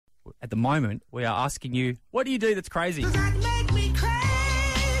at the moment, we are asking you, what do you do that's crazy?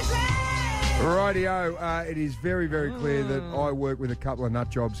 Rightio, it is very, very clear that I work with a couple of nut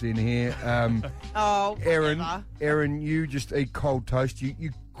jobs in here. Erin, you just eat cold toast.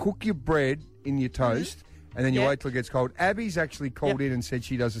 You cook your bread in your toast, and then you wait till it gets cold. Abby's actually called in and said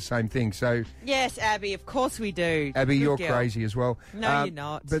she does the same thing. So yes, Abby, of course we do. Abby, Good you're girl. crazy as well. No, you're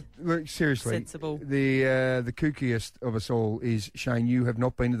not. But look, seriously, Sensible. The kookiest of us all is, Shane, you have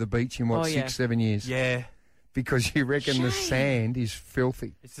not been to the beach in, 6-7 years? Yeah. Because you reckon the sand is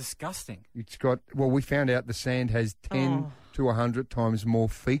filthy. It's disgusting. It's got, we found out the sand has 10 to 100 times more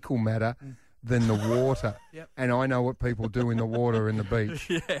fecal matter than the water. Yep. And I know what people do in the water in the beach.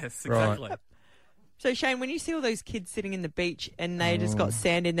 Yes, Right. exactly. So, Shane, when you see all those kids sitting in the beach and they just got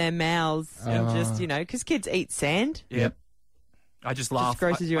sand in their mouths and just, because kids eat sand. Yep. I just laugh.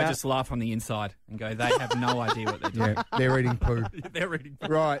 grosses you I out. just laugh on the inside and go, they have no idea what they're doing. Yeah, they're eating poo. They're eating.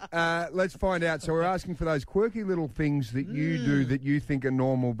 Right, let's find out. So we're asking for those quirky little things that you do that you think are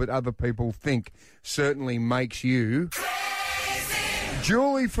normal but other people think certainly makes you...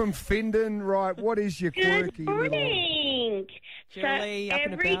 Julie from Findon, right, what is your quirky Good morning. Julie, so up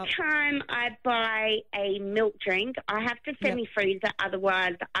and every about. time I buy a milk drink, I have to semi-freeze it,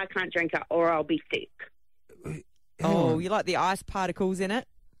 otherwise I can't drink it or I'll be sick. Oh, you like the ice particles in it?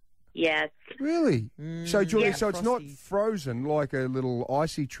 Yes. Really? So, Julie, Yeah. so it's not Frosty. frozen like a little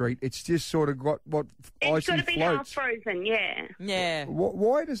icy treat. It's just sort of got what It's icy got to be half floats. frozen, yeah. Yeah.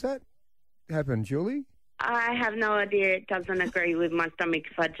 Why does that happen, Julie? I have no idea. It doesn't agree with my stomach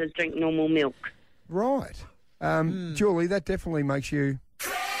if I just drink normal milk. Right. Julie, that definitely makes you...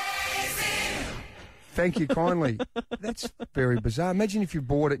 Thank you kindly. That's very bizarre. Imagine if you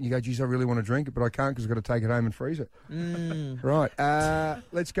bought it and you go, geez, I really want to drink it, but I can't because I've got to take it home and freeze it. Right.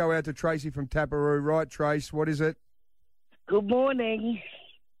 Let's go out to Tracy from Taparoo. Right, Trace, what is it? Good morning.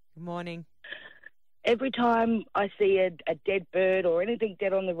 Good morning. Every time I see a dead bird or anything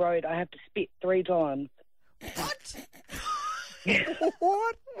dead on the road, I have to spit 3 times.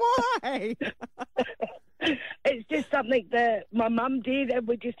 What? Why? It's just something that my mum did, and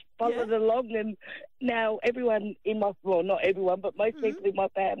we just followed along. And now everyone in my, well, not everyone, but most people in my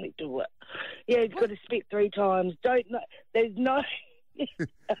family do it. Yeah, it's got to spit 3 times. Don't know. There's no.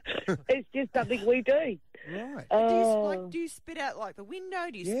 It's just something we do. Right. Do you spit out like the window?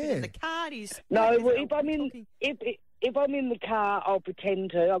 Do you spit in the car? Do you spit No, is well, it if I'm in talking? if I'm in the car, I'll pretend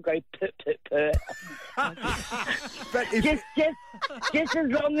to. I'll go put put put. But if, Just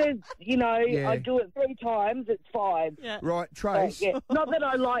as long as I do it 3 times, it's fine. Yeah. right, But, Trace, not that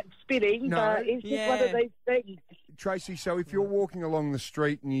I like spitting, No. but it's just one of these things. Tracy, so if you're walking along the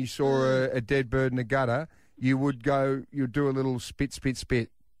street and you saw a dead bird in the gutter, you'd do a little spit, spit, spit.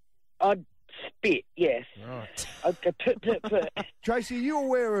 I'd spit, yes. Right. I'd go put put put. Tracy, are you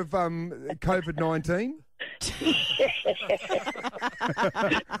aware of COVID-19?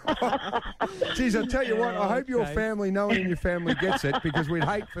 Geez, I tell you what, I hope your family, no one in your family gets it, because we'd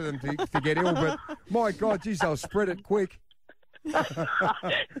hate for them to get ill, but my God, geez, they'll spread it quick.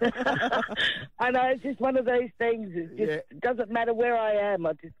 I know, it's just one of those things. It just it doesn't matter where I am.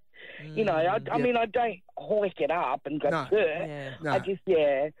 I just, I mean, I don't hoik it up and go, No. "Ugh." No. I just,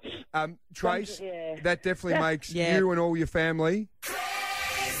 Trace, Yeah. that definitely makes Yeah. you and all your family.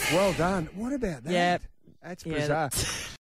 Well done. What about that? Yeah. That's Yeah, bizarre.